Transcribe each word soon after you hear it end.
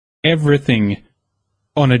everything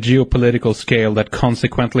on a geopolitical scale that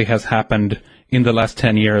consequently has happened in the last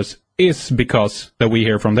 10 years is because, that we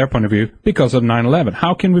hear from their point of view, because of 9/11.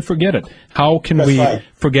 How can we forget it? How can we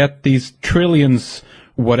forget these trillions,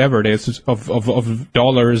 whatever it is, of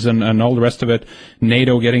dollars and all the rest of it,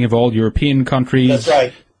 NATO getting involved, European countries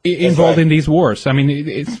involved in these wars? I mean,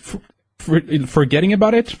 it's forgetting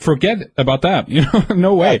about it? Forget about that.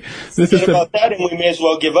 No way. Forget about that, and we may as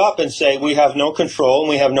well give up and say we have no control and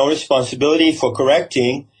we have no responsibility for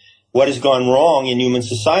correcting what has gone wrong in human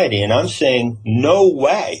society. And I'm saying no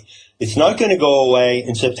way. It's not going to go away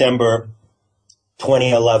in September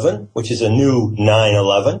 2011, which is a new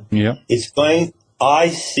 9/11. Yeah. I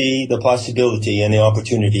see the possibility and the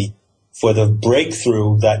opportunity for the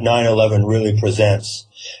breakthrough that 9/11 really presents.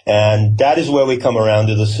 And that is where we come around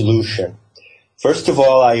to the solution. First of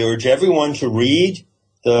all, I urge everyone to read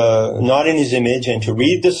Not in His Image and to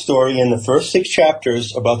read the story in the first 6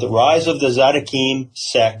 chapters about the rise of the Zadokim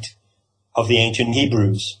sect of the ancient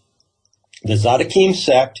Hebrews. The Zadokim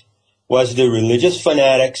sect was the religious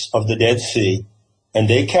fanatics of the Dead Sea, and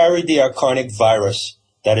they carried the archonic virus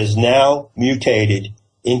that is now mutated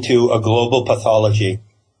into a global pathology.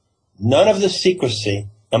 None of the secrecy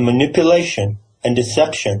and manipulation and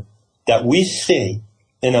deception that we see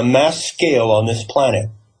in a mass scale on this planet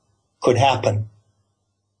could happen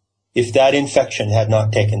if that infection had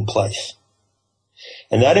not taken place.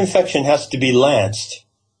 And that infection has to be lanced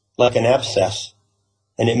like an abscess.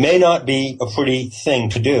 And it may not be a pretty thing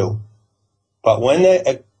to do, but when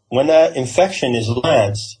that infection is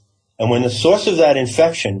lanced and when the source of that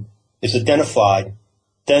infection is identified,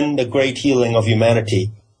 then the great healing of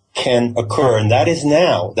humanity can occur. And that is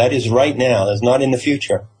now. That is right now. That's not in the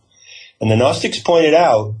future. And the Gnostics pointed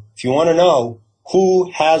out, if you want to know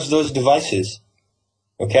who has those devices,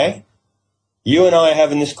 okay? You and I are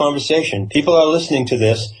having this conversation. People are listening to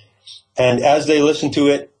this, and as they listen to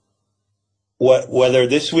it, whether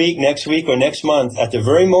this week, next week, or next month, at the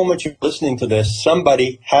very moment you're listening to this,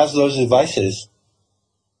 somebody has those devices.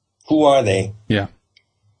 Who are they? Yeah.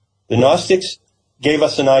 The Gnostics gave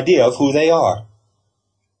us an idea of who they are.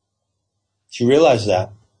 Do you realize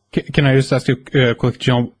that? Can I just ask you quick,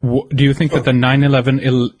 John, do you think that the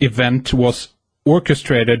 9/11 event was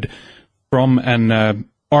orchestrated from an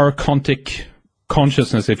archontic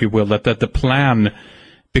consciousness, if you will, that the plan,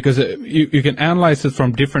 because you can analyze it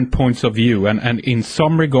from different points of view, and in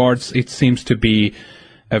some regards it seems to be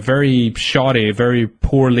a very shoddy, very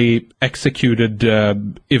poorly executed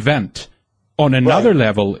event. On another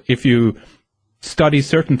level, if you study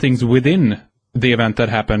certain things within the event that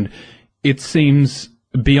happened, it seems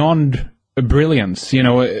beyond brilliance,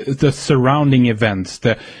 the surrounding events,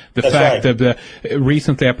 the fact that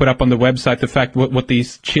recently I put up on the website the fact what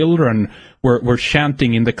these children were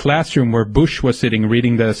chanting in the classroom where Bush was sitting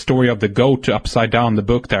reading the story of the goat upside down, the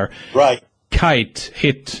book there. Right. Kite,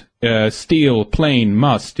 hit, steel, plane,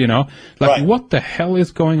 must, what the hell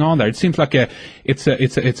is going on there? It seems like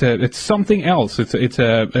it's something else. It's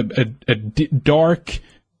a dark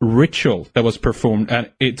ritual that was performed, and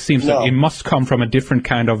it seems that it must come from a different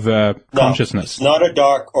kind of consciousness. It's not a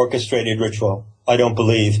dark orchestrated ritual, I don't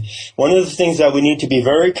believe. One of the things that we need to be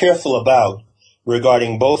very careful about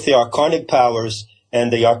regarding both the archonic powers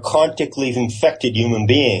and the archontically infected human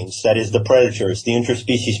beings, that is the predators, the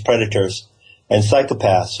interspecies predators and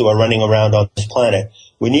psychopaths who are running around on this planet,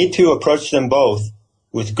 we need to approach them both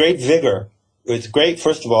with great vigor, with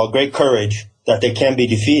first of all, great courage that they can be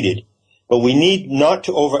defeated. But we need not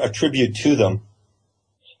to over-attribute to them.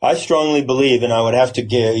 I strongly believe, and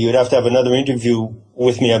you'd have to have another interview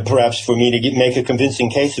with me, perhaps for me to make a convincing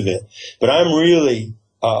case of it. But I'm really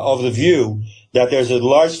of the view that there's a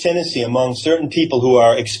large tendency among certain people who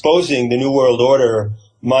are exposing the New World Order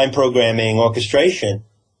mind programming orchestration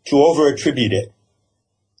to over-attribute it.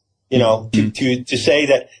 To say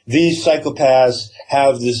that these psychopaths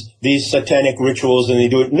have these satanic rituals and they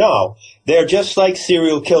do it. No, they're just like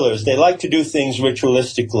serial killers. They like to do things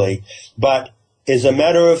ritualistically. But as a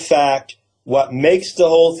matter of fact, what makes the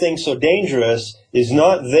whole thing so dangerous is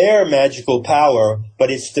not their magical power, but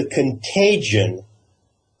it's the contagion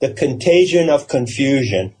of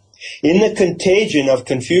confusion. In the contagion of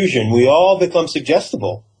confusion, we all become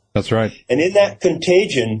suggestible. That's right. And in that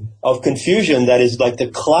contagion of confusion, that is like the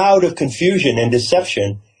cloud of confusion and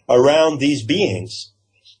deception around these beings,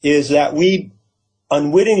 is that we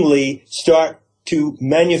unwittingly start to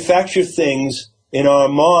manufacture things in our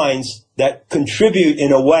minds that contribute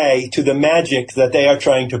in a way to the magic that they are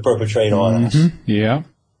trying to perpetrate on us. Yeah.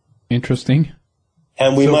 Interesting.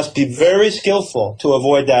 And we must be very skillful to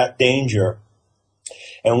avoid that danger.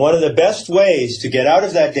 And one of the best ways to get out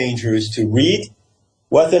of that danger is to read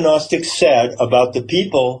what the Gnostics said about the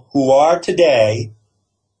people who are today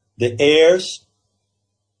the heirs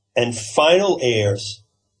and final heirs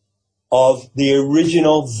of the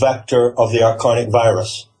original vector of the archonic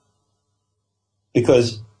virus.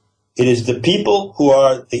 Because it is the people who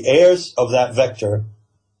are the heirs of that vector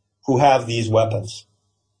who have these weapons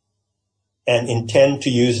and intend to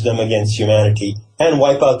use them against humanity and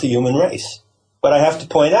wipe out the human race. But I have to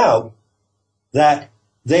point out that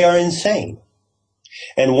they are insane.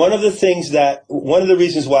 And one of the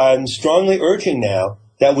reasons why I'm strongly urging now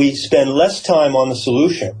that we spend less time on the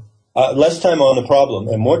solution, less time on the problem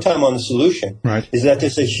and more time on the solution, right, is that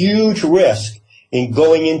there's a huge risk in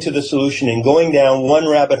going into the solution and going down one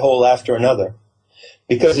rabbit hole after another.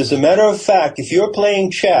 Because as a matter of fact, if you're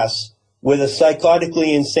playing chess with a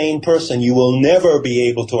psychotically insane person, you will never be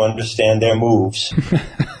able to understand their moves.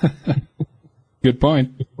 Good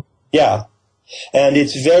point. Yeah. And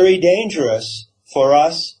it's very dangerous for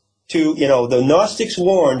us to, the Gnostics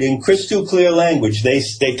warned in crystal clear language.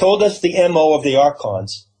 They told us the MO of the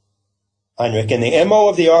Archons, Heinrich, and the MO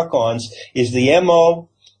of the Archons is the MO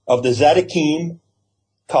of the Zadokim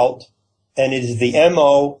cult, and it is the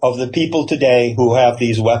MO of the people today who have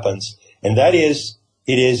these weapons. And that is,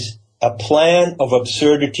 it is a plan of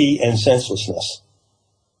absurdity and senselessness.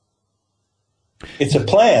 It's a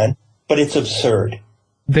plan, but it's absurd.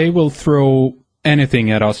 They will throw anything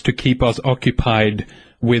at us to keep us occupied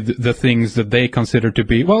with the things that they consider to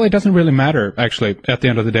be, well, it doesn't really matter, actually, at the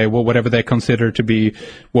end of the day, well, whatever they consider to be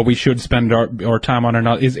what we should spend our time on or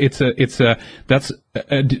not, that's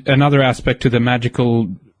another aspect to the magical,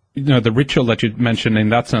 the ritual that you mentioned in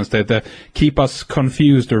that sense, that keep us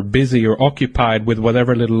confused or busy or occupied with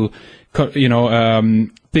whatever little,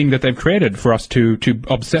 thing that they've created for us to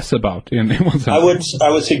obsess about in one sense. I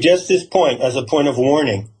would suggest this point as a point of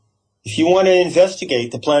warning. If you want to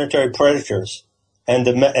investigate the planetary predators, and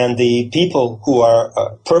the people who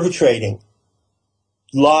are perpetrating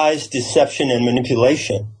lies, deception, and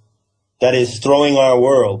manipulation that is throwing our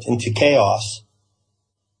world into chaos,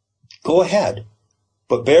 go ahead.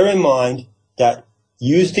 But bear in mind that,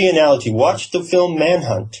 use the analogy, watch the film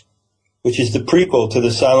Manhunt, which is the prequel to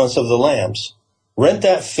The Silence of the Lambs. Rent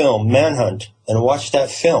that film, Manhunt, and watch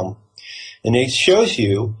that film. And it shows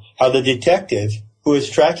you how the detective who is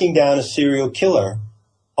tracking down a serial killer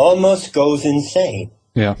almost goes insane.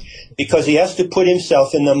 Yeah. Because he has to put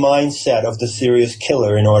himself in the mindset of the serious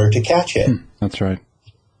killer in order to catch it. That's right.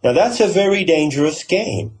 Now that's a very dangerous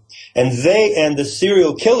game. And the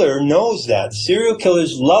serial killer knows that. Serial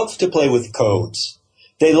killers love to play with codes.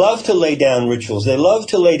 They love to lay down rituals. They love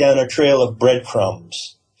to lay down a trail of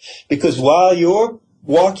breadcrumbs. Because while you're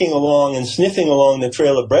walking along and sniffing along the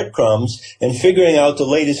trail of breadcrumbs and figuring out the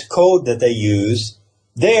latest code that they use,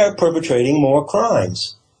 they are perpetrating more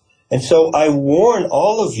crimes. And so I warn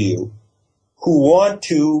all of you who want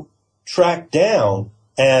to track down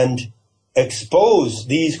and expose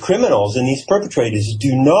these criminals and these perpetrators,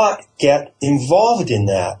 do not get involved in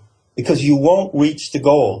that, because you won't reach the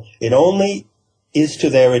goal. It only is to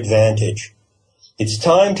their advantage. It's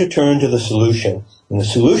time to turn to the solution. And the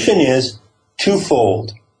solution is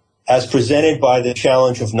twofold, as presented by the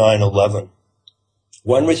challenge of 9/11.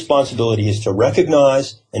 One responsibility is to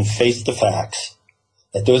recognize and face the facts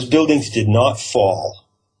that those buildings did not fall,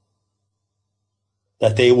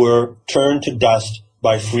 that they were turned to dust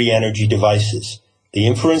by free energy devices. The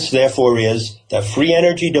inference, therefore, is that free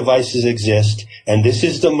energy devices exist, and this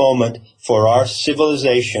is the moment for our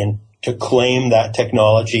civilization to claim that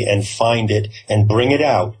technology and find it and bring it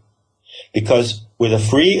out. Because with a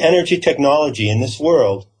free energy technology in this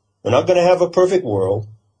world, we're not going to have a perfect world.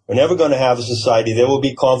 We're never going to have a society. There will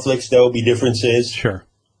be conflicts. There will be differences. Sure.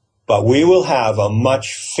 But we will have a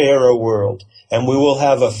much fairer world, and we will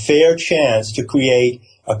have a fair chance to create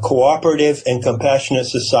a cooperative and compassionate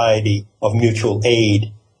society of mutual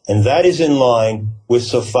aid. And that is in line with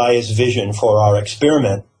Sophia's vision for our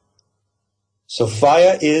experiment.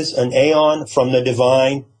 Sophia is an aeon from the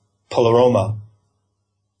divine Pleroma.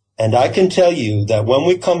 And I can tell you that when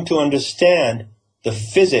we come to understand the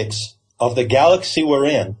physics of the galaxy we're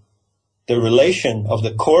in, the relation of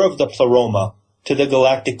the core of the Pleroma to the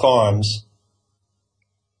galactic arms,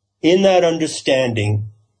 in that understanding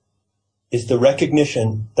is the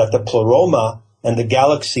recognition that the Pleroma and the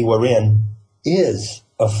galaxy we're in is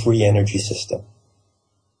a free energy system.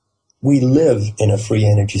 We live in a free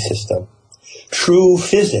energy system. True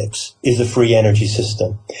physics is a free energy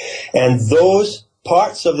system. And those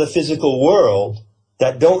parts of the physical world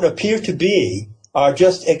that don't appear to be are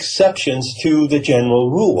just exceptions to the general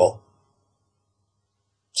rule.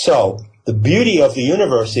 So, the beauty of the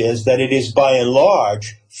universe is that it is by and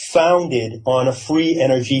large founded on a free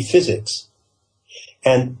energy physics.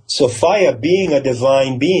 And Sophia, being a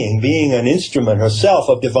divine being, being an instrument herself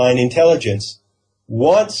of divine intelligence,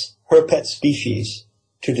 wants her pet species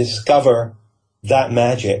to discover that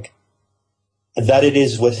magic, that it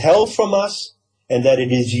is withheld from us, and that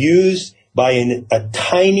it is used by a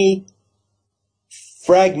tiny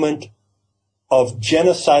fragment of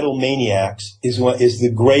genocidal maniacs is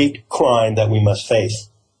the great crime that we must face.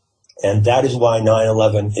 And that is why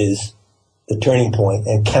 9/11 is the turning point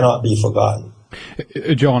and cannot be forgotten.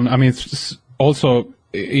 John, I mean, it's also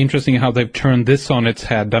interesting how they've turned this on its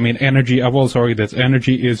head. I mean, energy, I've also argued that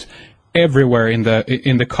energy is everywhere in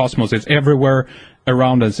the cosmos. It's everywhere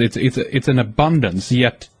around us. It's an abundance,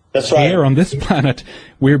 yet that's right. Here on this planet,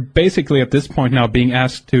 we're basically at this point now being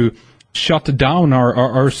asked to shut down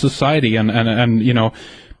our society and you know,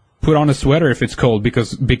 put on a sweater if it's cold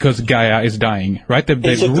because Gaia is dying, right?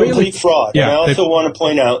 It's a complete fraud. Yeah, and I also want to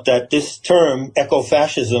point out that this term,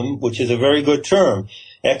 ecofascism, which is a very good term,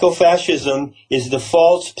 ecofascism is the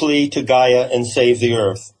false plea to Gaia and save the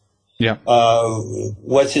earth. Yeah.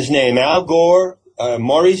 What's his name? Al Gore,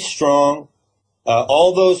 Maurice Strong,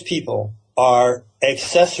 all those people are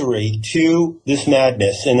accessory to this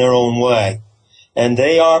madness in their own way. And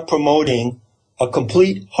they are promoting a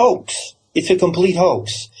complete hoax. It's a complete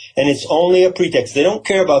hoax. And it's only a pretext. They don't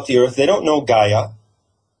care about the earth. They don't know Gaia.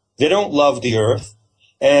 They don't love the earth.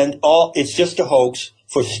 And it's just a hoax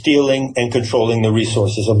for stealing and controlling the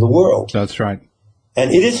resources of the world. That's right.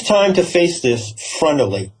 And it is time to face this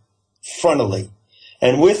frontally.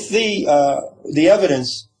 And with the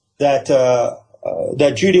evidence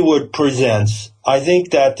that Judy Wood presents, I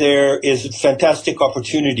think that there is a fantastic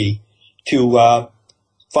opportunity to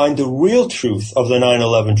find the real truth of the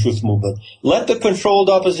 9/11 truth movement. Let the controlled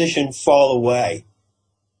opposition fall away.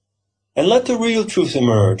 And let the real truth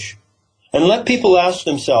emerge. And let people ask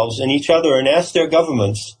themselves and each other and ask their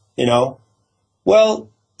governments, you know, well,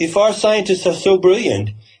 if our scientists are so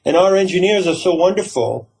brilliant and our engineers are so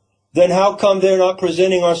wonderful, then how come they're not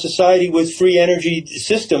presenting our society with free energy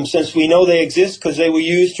systems, since we know they exist because they were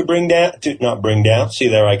used to not bring down, see,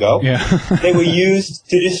 there I go. Yeah. They were used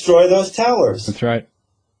to destroy those towers. That's right.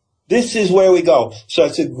 This is where we go. So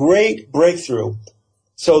it's a great breakthrough.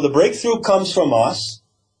 So the breakthrough comes from us,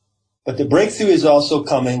 but the breakthrough is also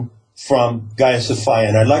coming from Gaia Sophia.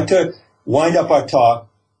 And I'd like to wind up our talk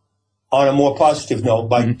on a more positive note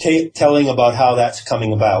by telling about how that's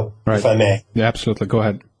coming about, if I may. Yeah, absolutely. Go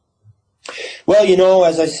ahead. Well, you know,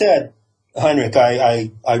 as I said, Heinrich,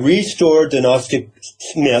 I restored the Gnostic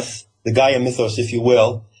myth, the Gaia mythos, if you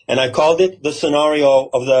will, and I called it the scenario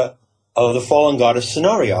of the fallen goddess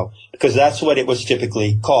scenario, because that's what it was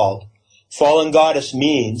typically called. Fallen goddess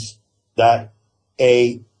means that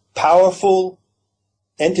a powerful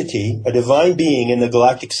entity, a divine being in the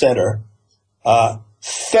galactic center,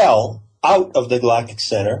 fell out of the galactic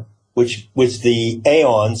center, which the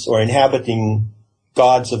aeons or inhabiting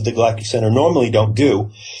gods of the galactic center normally don't do,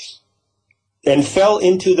 and fell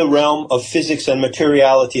into the realm of physics and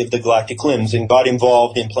materiality of the galactic limbs and got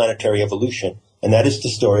involved in planetary evolution. And that is the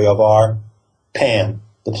story of our Pan,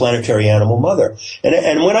 the planetary animal mother.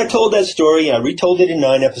 And when I told that story, I retold it in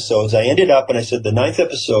 9 episodes. I ended up and I said the 9th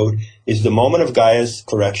episode is the moment of Gaia's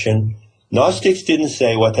correction. Gnostics didn't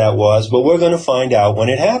say what that was, but we're going to find out when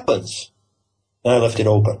it happens. And I left it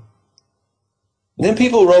open. And then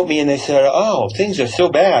people wrote me and they said, oh, things are so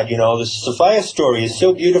bad. You know, the Sophia story is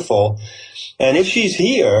so beautiful. And if she's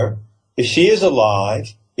here, if she is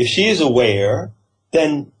alive, if she is aware,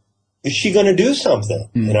 then is she going to do something?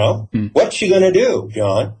 You know, what's she going to do,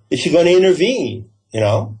 John? Is she going to intervene? You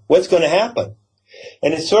know, what's going to happen?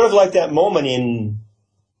 And it's sort of like that moment in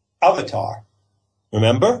Avatar.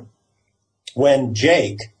 Remember? When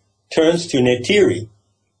Jake turns to Neytiri.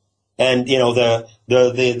 And, you know,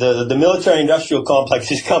 the military-industrial complex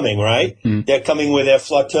is coming, right? They're coming with their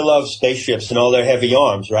flotilla of spaceships and all their heavy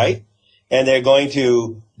arms, right? And they're going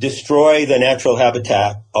to destroy the natural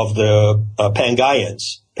habitat of the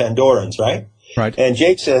Pandorans, right? Right. And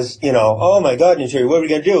Jake says, you know, oh, my God, Neytiri, what are we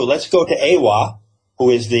going to do? Let's go to Awa, who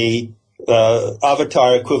is the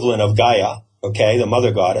Avatar equivalent of Gaia, okay, the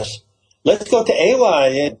mother goddess. Let's go to Awa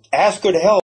and ask her to help.